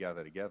us when we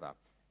gather together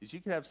is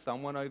you could have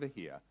someone over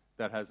here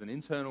that has an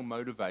internal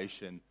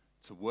motivation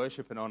to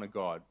worship and honor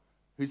God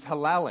who's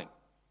halalling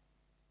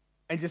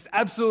and just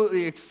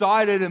absolutely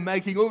excited and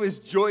making all this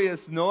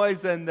joyous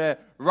noise and they're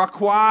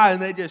rakwa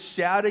and they're just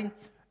shouting.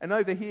 And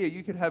over here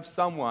you could have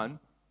someone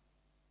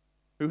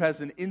who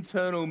has an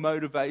internal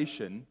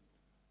motivation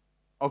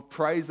of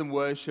praise and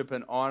worship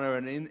and honor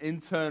and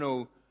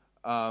internal,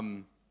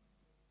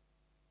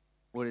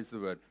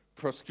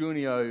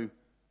 proskuneo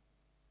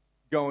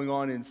going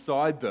on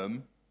inside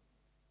them,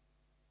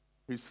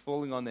 who's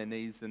falling on their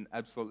knees and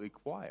absolutely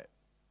quiet.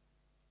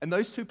 And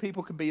those two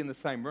people can be in the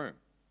same room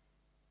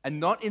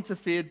and not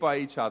interfered by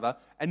each other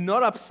and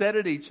not upset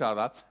at each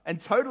other and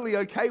totally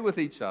okay with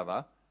each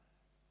other,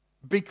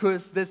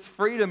 because there's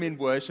freedom in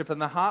worship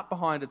and the heart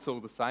behind it's all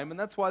the same. And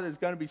that's why there's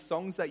going to be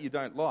songs that you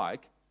don't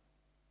like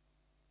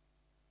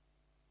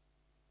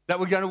that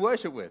we're going to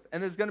worship with.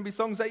 And there's going to be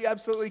songs that you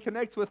absolutely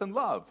connect with and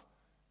love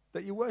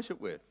that you worship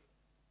with.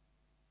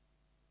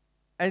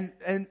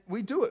 And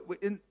we do it.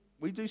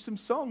 We do some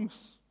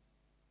songs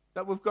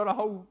that we've got a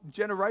whole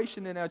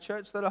generation in our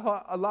church that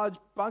a large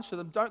bunch of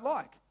them don't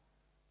like.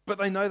 But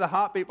they know the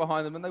heartbeat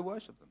behind them and they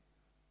worship them.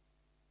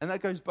 And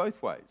that goes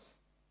both ways.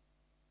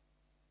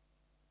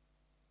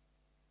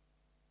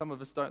 Some of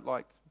us don't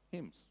like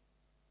hymns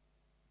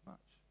much.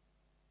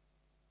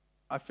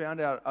 I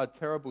found out a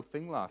terrible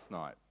thing last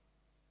night.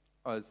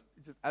 I was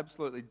just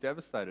absolutely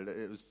devastated.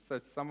 It was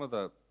some of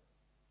the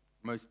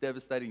most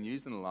devastating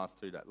news in the last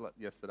 2 days.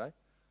 Yesterday,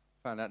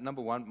 found out,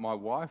 number one, my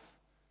wife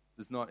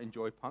does not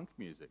enjoy punk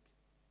music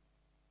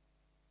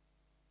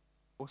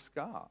or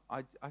ska.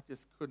 I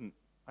just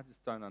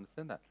don't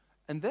understand that.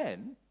 And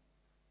then,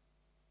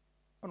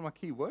 one of my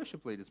key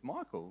worship leaders,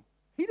 Michael,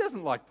 he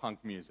doesn't like punk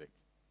music.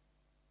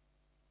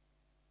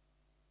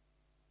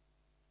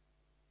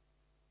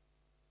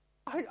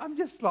 I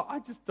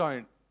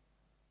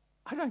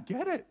don't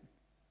get it.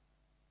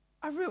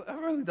 I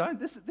really don't.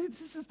 This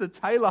is the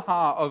Taylor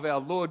heart of our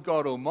Lord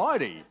God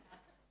Almighty.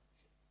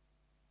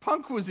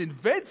 Punk was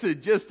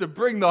invented just to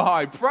bring the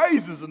high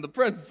praises and the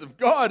presence of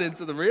God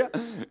into the rear.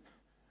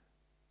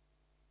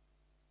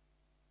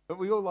 But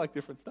we all like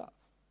different stuff.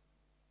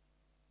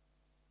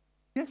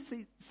 Yes,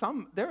 see,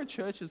 there are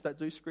churches that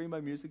do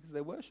screamo music as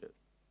their worship.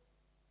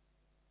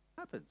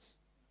 Happens.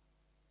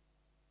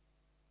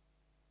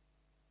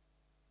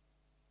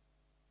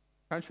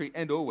 Country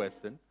and or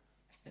Western.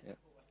 Yeah.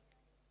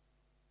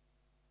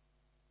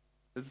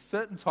 There's a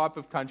certain type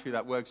of country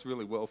that works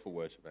really well for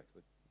worship,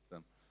 actually.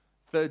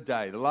 Third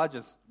Day, the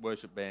largest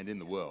worship band in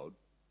the world.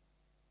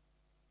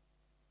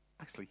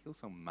 Actually,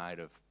 Hillsong might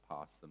have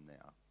passed them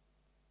now.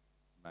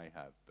 May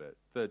have, but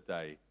Third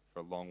Day,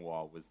 for a long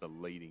while, was the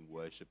leading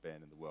worship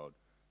band in the world.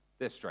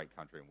 They're straight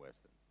country and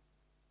Western.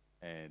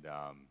 And,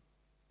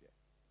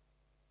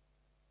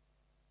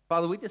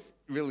 Father, we just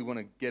really want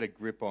to get a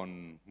grip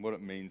on what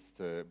it means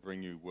to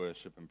bring you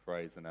worship and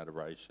praise and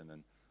adoration.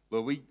 And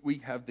Lord, we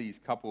have these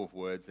couple of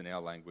words in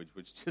our language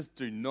which just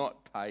do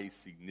not pay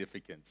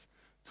significance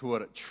to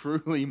what it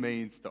truly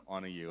means to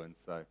honor you. And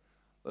so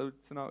Lord,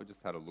 tonight we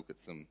just had a look at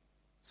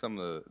some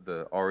of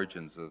the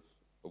origins of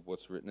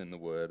what's written in the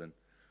Word. And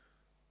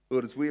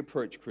Lord, as we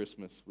approach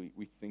Christmas,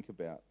 we think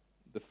about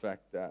the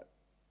fact that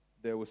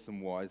there were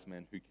some wise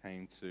men who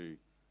came to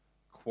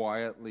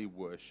quietly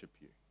worship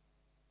you.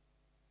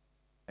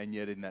 And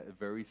yet in that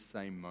very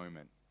same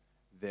moment,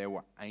 there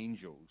were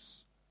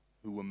angels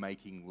who were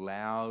making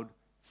loud,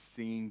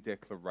 singing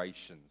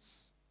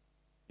declarations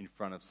in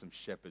front of some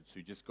shepherds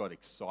who just got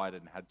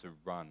excited and had to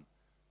run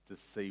to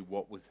see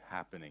what was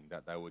happening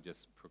that they were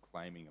just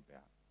proclaiming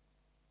about.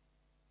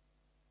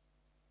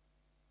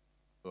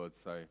 Lord,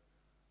 so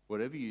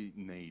whatever you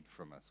need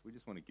from us, we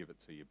just want to give it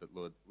to you. But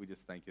Lord, we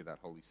just thank you that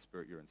Holy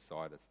Spirit, you're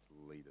inside us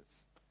to lead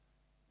us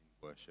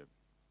in worship.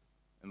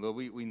 And Lord,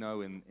 we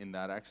know in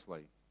that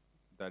actually,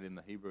 that in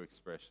the Hebrew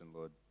expression,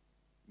 Lord,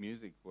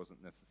 music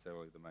wasn't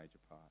necessarily the major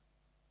part.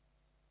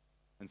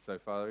 And so,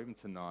 Father, even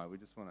tonight, we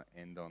just want to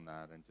end on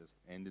that and just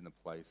end in a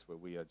place where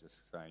we are just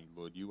saying,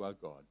 Lord, you are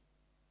God.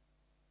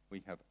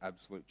 We have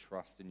absolute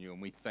trust in you,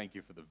 and we thank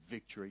you for the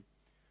victory.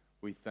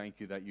 We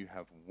thank you that you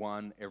have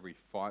won every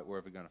fight we're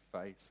ever going to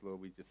face. Lord,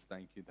 we just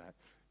thank you that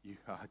you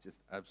are just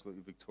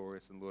absolutely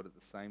victorious. And Lord, at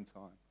the same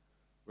time,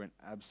 we're in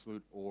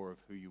absolute awe of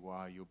who you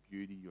are, your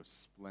beauty, your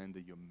splendor,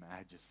 your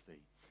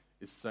majesty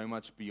is so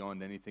much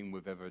beyond anything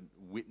we've ever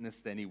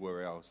witnessed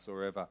anywhere else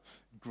or ever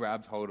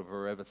grabbed hold of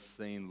or ever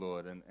seen,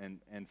 Lord.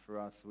 And for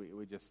us,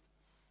 we just,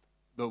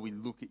 Lord, we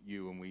look at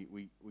you and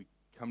we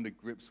come to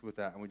grips with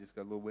that and we just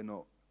go, Lord, we're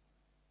not,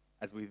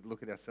 as we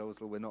look at ourselves,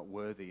 Lord, we're not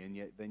worthy. And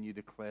yet then you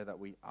declare that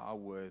we are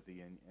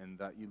worthy and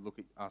that you look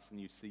at us and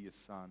you see your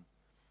Son.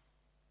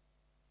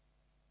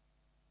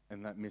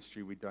 And that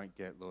mystery we don't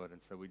get, Lord.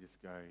 And so we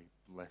just go,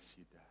 bless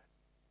you, Dad.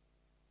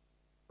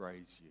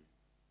 Praise you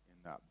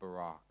in that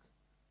Barak.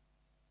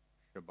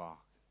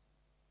 Shabbat.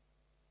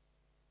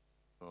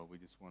 Lord, we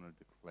just want to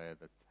declare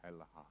the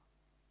Telaha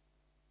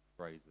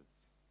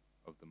phrases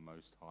of the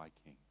Most High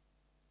King.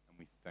 And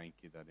we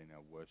thank you that in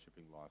our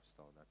worshipping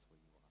lifestyle, that's where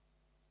you are.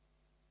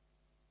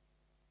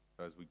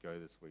 So as we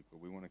go this week, Lord,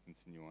 we want to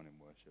continue on in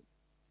worship,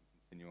 and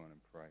continue on in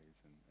praise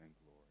and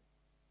glory.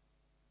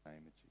 In the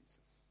name of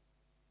Jesus.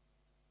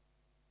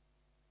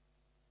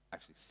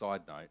 Actually,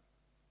 side note,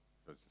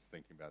 I was just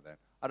thinking about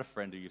that. I had a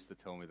friend who used to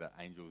tell me that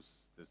angels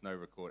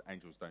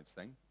don't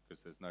sing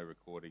because there's no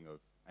recording of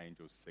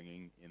angels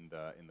singing in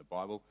the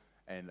Bible.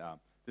 And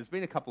there's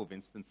been a couple of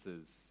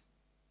instances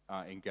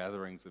in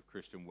gatherings of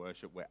Christian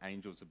worship where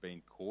angels have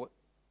been caught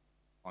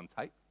on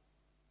tape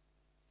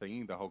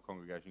singing. The whole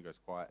congregation goes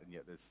quiet, and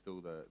yet there's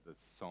still the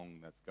song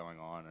that's going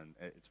on, and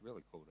it's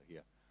really cool to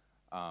hear.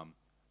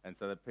 And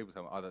so that people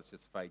say, oh, that's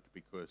just fake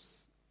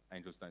because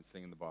angels don't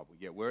sing in the Bible.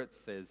 Yet where it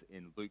says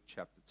in Luke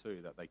chapter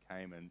 2 that they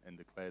came and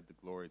declared the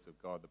glories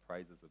of God, the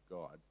praises of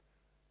God,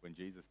 when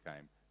Jesus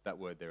came, that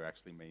word there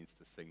actually means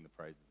to sing the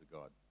praises of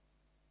God.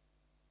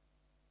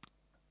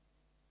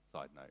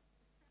 Side note,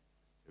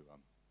 just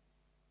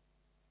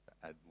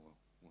to add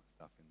more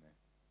stuff in there.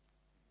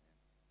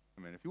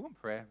 Amen. If you want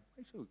prayer,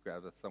 make sure we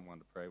grab someone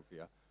to pray for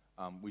you.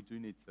 We do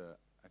need to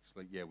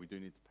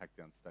pack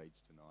down stage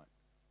tonight.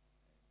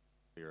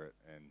 Clear it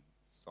and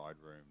side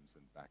rooms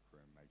and back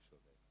room, make sure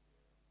they're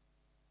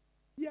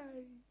clear.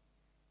 Yay!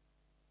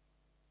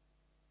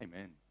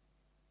 Amen.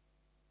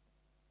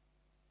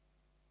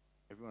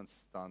 Everyone's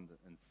stunned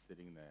and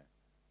sitting there.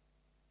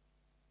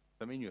 Does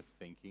that mean you're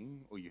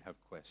thinking or you have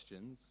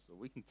questions? Or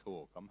we can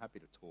talk. I'm happy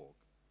to talk.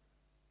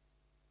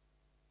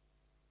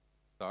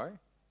 Sorry?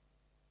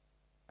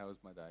 How was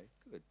my day?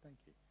 Good, thank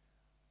you.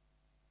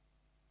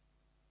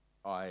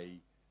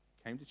 I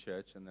came to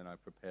church and then I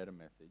prepared a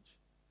message.